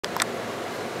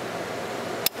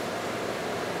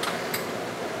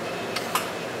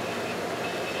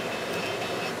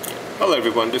Hello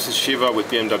everyone, this is Shiva with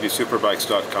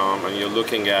BMWSuperbikes.com, and you're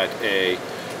looking at a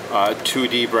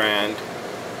 2D brand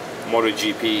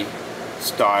MotoGP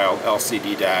style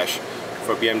LCD Dash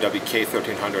for BMW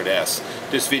K1300S.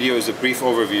 This video is a brief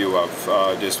overview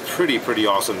of this pretty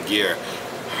awesome gear.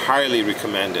 Highly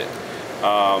recommend it.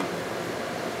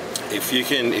 If you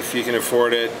can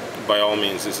afford it, by all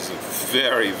means, this is a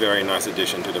very nice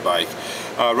addition to the bike.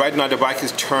 Right now the bike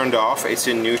is turned off, it's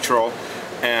in neutral,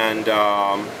 and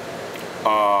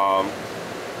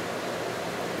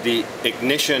the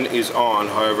ignition is on.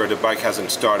 However, the bike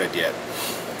hasn't started yet.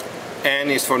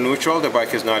 N is for neutral, the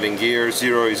bike is not in gear.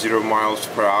 0 is 0 miles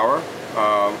per hour.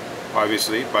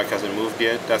 Obviously, bike hasn't moved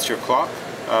yet. That's your clock,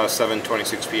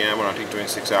 7:26 p.m. or I think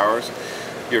 26 hours.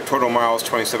 Your total miles,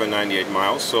 2798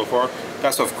 miles so far.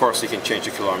 That's, of course, you can change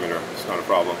the kilometer, it's not a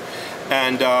problem.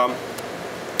 And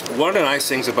one of the nice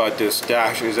things about this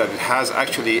Dash is that it has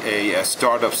actually a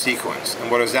startup sequence. And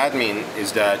what does that mean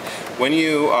is that when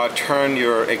you turn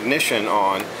your ignition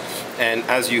on, and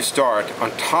as you start,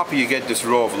 on top you get this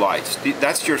row of lights.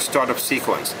 That's your startup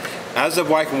sequence. As the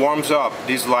bike warms up,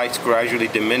 these lights gradually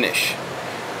diminish.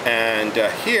 And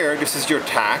here, this is your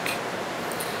tach.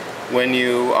 When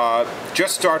you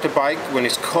just start the bike, when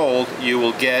it's cold, you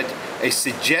will get a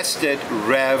suggested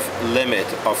rev limit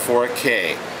of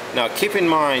 4K. Now keep in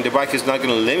mind, the bike is not going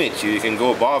to limit you, you can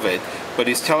go above it, but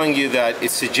it's telling you that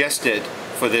it's suggested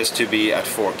for this to be at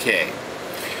 4K.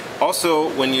 Also,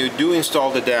 when you do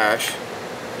install the Dash,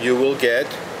 you will get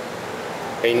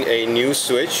a new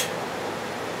switch,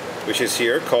 which is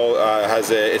here, called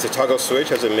it's a toggle switch,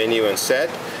 has a menu and set,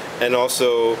 and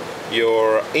also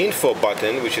your info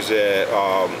button, which is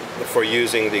for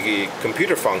using the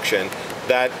computer function,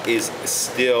 that is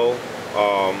still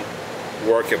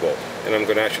workable. And I'm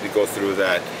going to actually go through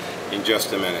that in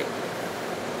just a minute.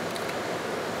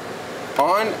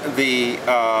 On the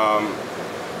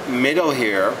middle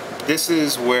here, this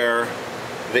is where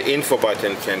the info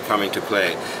button can come into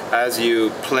play. As you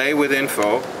play with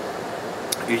info,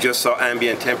 you just saw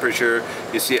ambient temperature,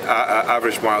 you see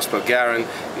average miles per gallon,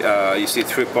 you see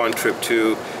trip 1, trip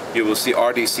 2, you will see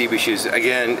RDC, which is,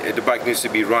 again, the bike needs to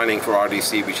be running for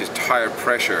RDC, which is tire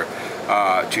pressure,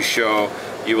 to show.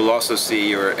 You will also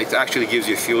see it actually gives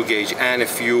you a fuel gauge and a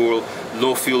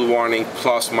low fuel warning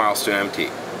plus miles to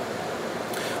empty.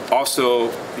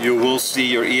 Also, you will see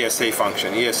your ESA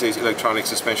function. ESA is electronic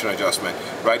suspension adjustment.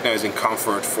 Right now is in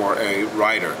comfort for a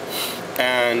rider.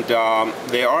 And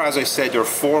they are, as I said, there are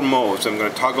 4 modes. I'm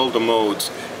going to toggle the modes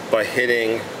by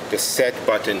hitting the set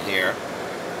button here.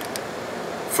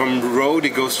 From road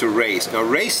it goes to race. Now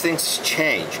race things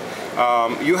change.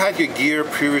 You had your gear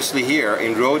previously here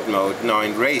in road mode. Now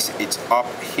in race it's up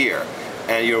here,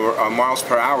 and your miles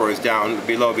per hour is down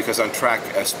below, because on track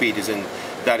speed isn't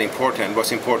that important.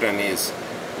 What's important is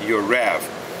your rev.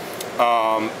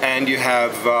 And you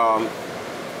have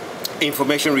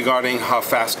information regarding how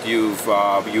fast you've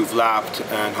lapped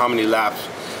and how many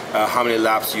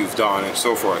laps you've done and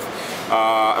so forth.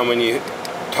 And when you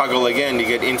toggle again, you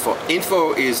get info.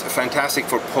 Info is fantastic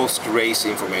for post-race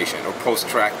information or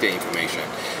post-track day information.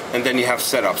 And then you have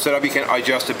setup. Setup, you can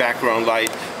adjust the background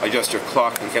light, adjust your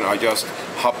clock, you can adjust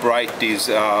how bright these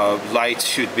lights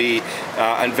should be,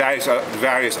 and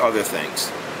various other things.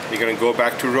 You're going to go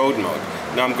back to road mode.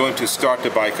 Now I'm going to start the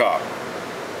bike up.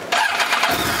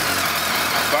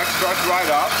 Bike starts right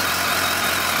up.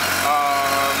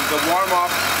 The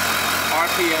warm-up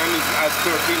RPM is at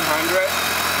 1300.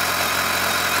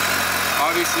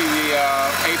 Obviously the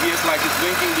ABS light is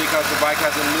blinking because the bike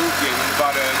hasn't moved yet. In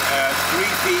about 3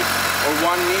 feet or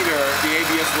 1 meter, the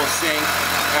ABS will sync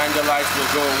and the lights will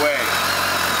go away.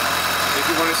 If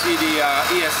you want to see the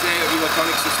ESA,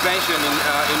 electronic suspension,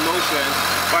 in motion,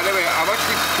 by the way, I want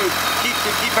you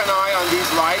to keep an eye on these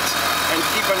lights and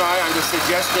keep an eye on the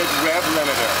suggested rev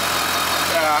limiter.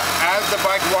 As the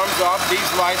bike warms up, these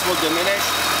lights will diminish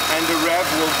and the rev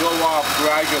will go up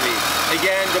gradually.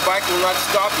 Again, the bike will not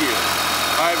stop you.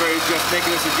 However, it's just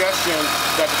making a suggestion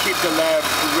that keep the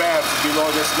rev below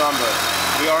this number.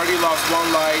 We already lost 1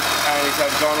 light and it has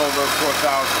gone over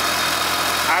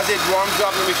 4,000. As it warms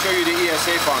up, let me show you the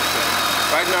ESA function.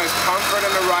 Right now it's comfort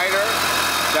on the rider.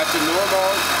 That's a normal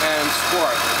and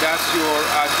sport. That's your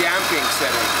damping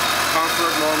setting.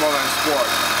 Comfort, normal, and sport.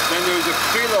 Then there's a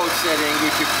preload setting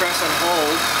which you press and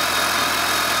hold,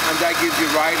 and that gives you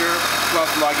rider plus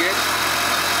luggage.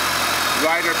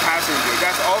 Rider passenger.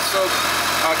 That's also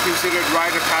considered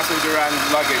rider passenger and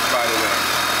luggage, by the way.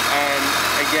 And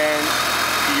again,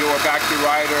 you're back to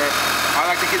rider.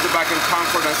 I like to keep the bike in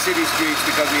comfort on city streets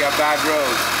because we have bad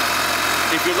roads.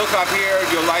 If you look up here,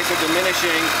 your lights are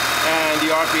diminishing and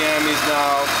the RPM is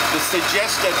now, the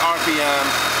suggested RPM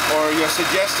or your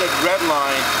suggested red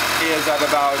line is at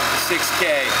about 6K.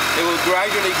 It will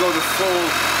gradually go to full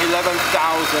 11,000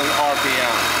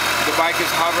 RPM. The bike is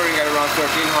hovering at around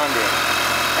 1,300.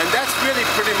 And that's really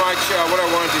pretty much what I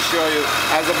wanted to show you.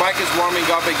 As the bike is warming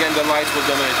up again, the lights will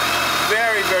diminish.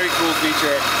 Very, very cool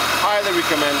feature. Highly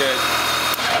recommended.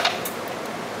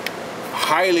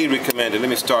 Highly recommended. Let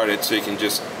me start it so you can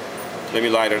just, let me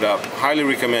light it up. Highly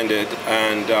recommended,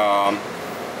 and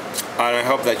I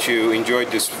hope that you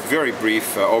enjoyed this very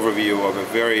brief overview of a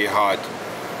very hot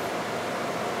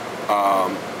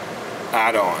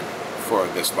add-on for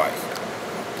this bike.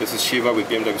 This is Shiva with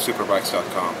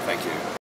BMWSuperbikes.com. Thank you.